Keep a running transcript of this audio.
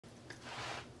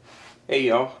Hey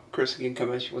y'all, Chris again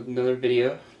coming at you with another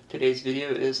video. Today's video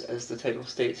is, as the title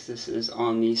states, this is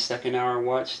on the second hour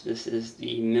watch. This is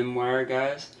the Memoir,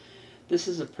 guys. This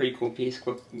is a pretty cool piece,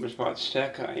 quick response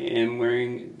check. I am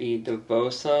wearing the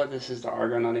Devosa. This is the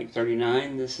Argonautic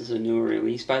 39. This is a newer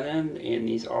release by them, and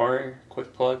these are,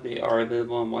 quick plug, they are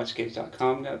available on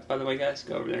watchgauge.com, by the way, guys.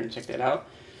 Go over there and check that out.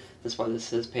 That's why this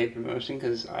says paid promotion,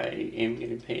 because I am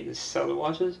getting paid to sell the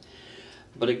watches.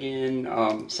 But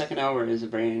again, Second Hour is a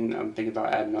brand I'm thinking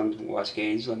about adding on to Watch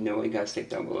Gauge. Let me know what you guys think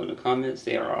down below in the comments.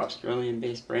 They are an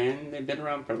Australian-based brand. They've been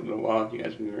around for a little while. If you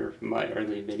guys remember from my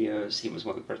early videos, he was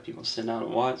one of the first people to send out a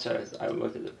watch. I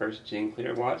looked at the first Jane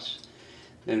Clear watch,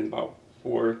 then about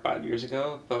 4 or 5 years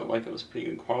ago. Felt like it was pretty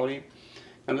good quality.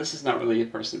 Now this is not really a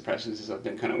first impression since I've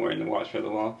been kind of wearing the watch for a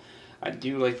while. I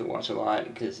do like the watch a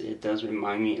lot because it does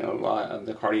remind me a lot of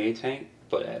the Cartier tank,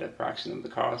 but at a fraction of the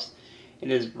cost. It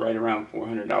is right around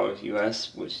 $400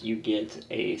 US, which you get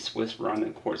a Swiss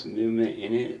Rounded quartz movement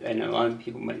in it, and a lot of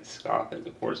people might scoff at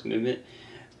the quartz movement,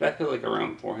 but I feel like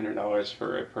around $400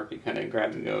 for a perfect kind of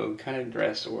grab-and-go kind of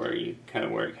dress, or you kind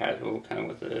of wear it casual, kind of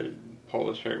with a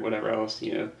polo shirt, whatever else,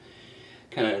 you know,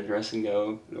 kind of dress and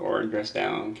go, or dress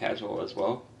down, casual as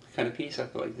well, kind of piece. I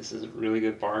feel like this is a really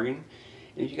good bargain.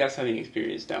 And if you guys have any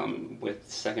experience down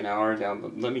with Second Hour,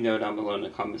 let me know down below in the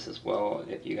comments as well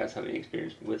if you guys have any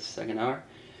experience with Second Hour.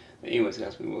 But anyways,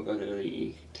 guys, we will go to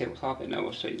the tabletop and I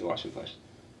will show you the watch in question.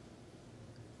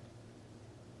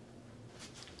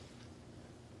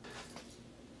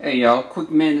 Hey y'all, quick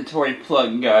mandatory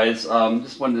plug, guys.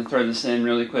 Just wanted to throw this in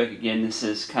really quick. Again, this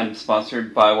is kind of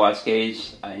sponsored by Watch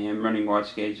Gauge. I am running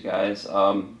Watch Gauge, guys.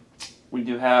 We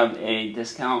do have a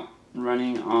discount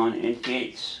running on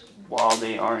NTH while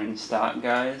they are in stock,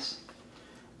 guys.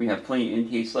 We have plenty of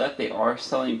NTH left. They are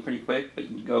selling pretty quick, but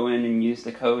you can go in and use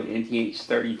the code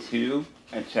NTH32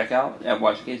 at checkout at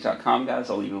watchgauge.com, guys.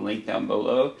 I'll leave a link down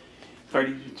below.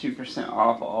 32%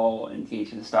 off all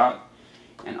NTH in stock.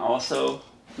 And also,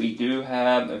 we do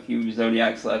have a few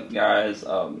Zodiacs left, guys.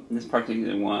 This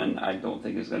particular one I don't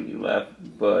think is going to be left,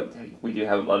 but we do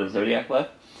have a lot of Zodiac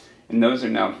left. And those are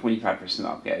now 25%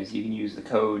 off, guys. You can use the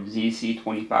code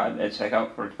ZC25 at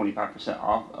checkout for 25%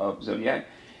 off of Zodiac.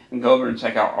 And go over and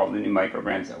check out all the new micro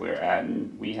brands that we're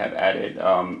adding. We have added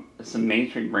some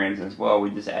mainstream brands as well. We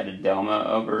just added Delma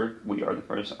over. We are the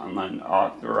first online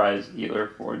authorized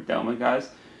dealer for Delma, guys.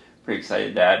 Pretty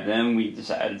excited to add them. We just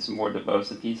added some more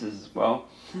Devosa pieces as well.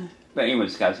 But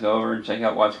anyways, guys, go over and check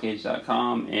out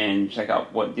watchgauge.com and check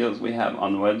out what deals we have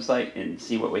on the website and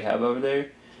see what we have over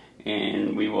there.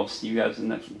 And we will see you guys in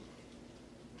the next one.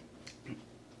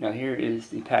 Now here is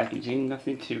the packaging,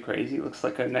 nothing too crazy. Looks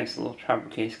like a nice little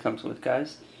travel case comes with,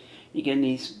 guys. Again,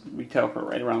 these retail for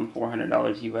right around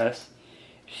 $400 US.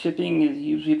 Shipping is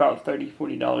usually about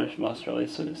 $30–40 from Australia,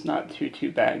 so it's not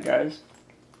too bad, guys.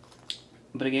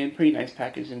 But again, pretty nice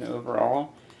packaging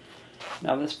overall.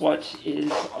 Now this watch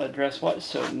is a dress watch,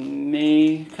 so it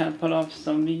may kind of put off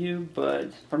some of you,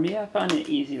 but for me I find it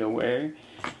easy to wear.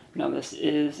 Now this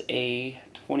is a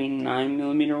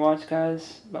 29mm watch,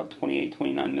 guys, about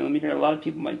 28–29mm. A lot of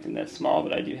people might think that's small,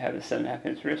 but I do have a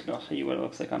 7.5-inch wrist, and I'll show you what it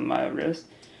looks like on my wrist.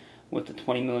 With the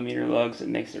 20mm lugs, it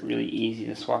makes it really easy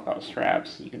to swap out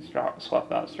straps. You can swap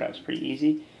out straps pretty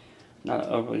easy. Not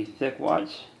an overly thick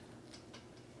watch.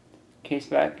 Case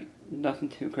back, nothing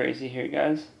too crazy here,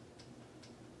 guys.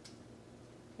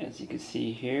 As you can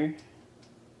see here,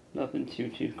 nothing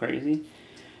too crazy.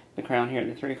 The crown here at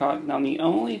the 3 o'clock. Now the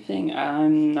only thing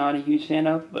I'm not a huge fan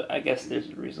of, but I guess there's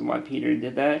a reason why Peter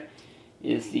did that,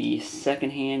 is the second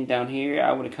hand down here.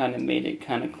 I would have kind of made it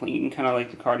kind of clean, kind of like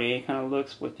the Cartier kind of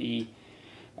looks with the,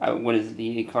 what is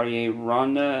the Cartier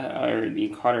Ronda, or the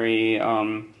Cartier,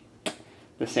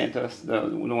 the Santos, the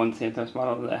one Santos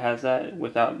model that has that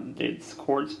without its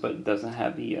quartz, but doesn't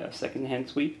have the second hand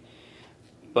sweep.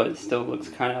 But it still looks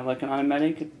kind of like an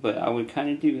automatic, but I would kind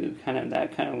of do kind of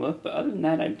that kind of look. But other than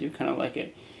that, I do kind of like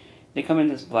it. They come in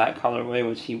this black colorway,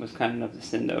 which he was kind enough to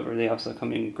send over. They also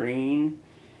come in green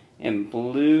and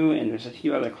blue, and there's a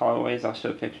few other colorways. I'll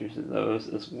show pictures of those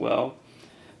as well.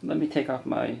 Let me take off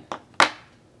my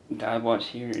dive watch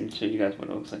here and show you guys what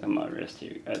it looks like on my wrist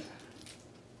here, guys.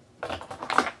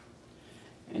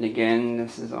 And again,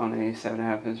 this is on a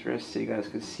 7.5-inch wrist, so you guys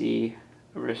can see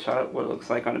a wrist shot, what it looks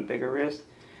like on a bigger wrist.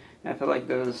 I feel like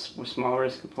those with smaller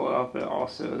wrists can pull it off, but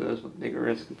also those with bigger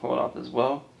wrists can pull it off as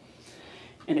well.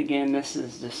 And again, this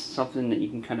is just something that you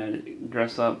can kind of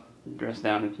dress up, dress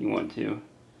down if you want to.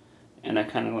 And I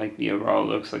kind of like the overall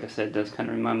looks. Like I said, it does kind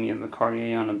of remind me of a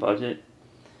Cartier on a budget.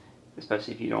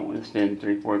 Especially if you don't want to spend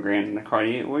 $3–4 grand on a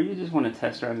Cartier, or you just want to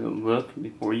test drive the look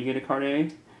before you get a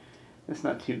Cartier. It's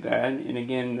not too bad. And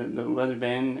again, the leather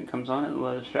band that comes on it, the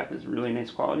leather strap is really nice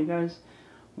quality, guys.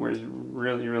 Wears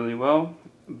really, really well.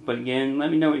 But again, let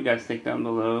me know what you guys think down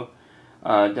below.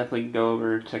 Definitely go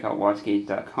over, check out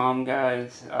watchgauge.com,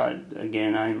 guys.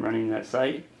 Again, I'm running that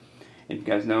site. If you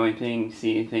guys know anything,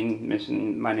 see anything,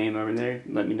 mention my name over there,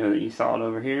 let me know that you saw it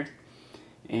over here.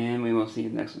 And we will see you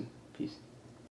in the next one. Peace.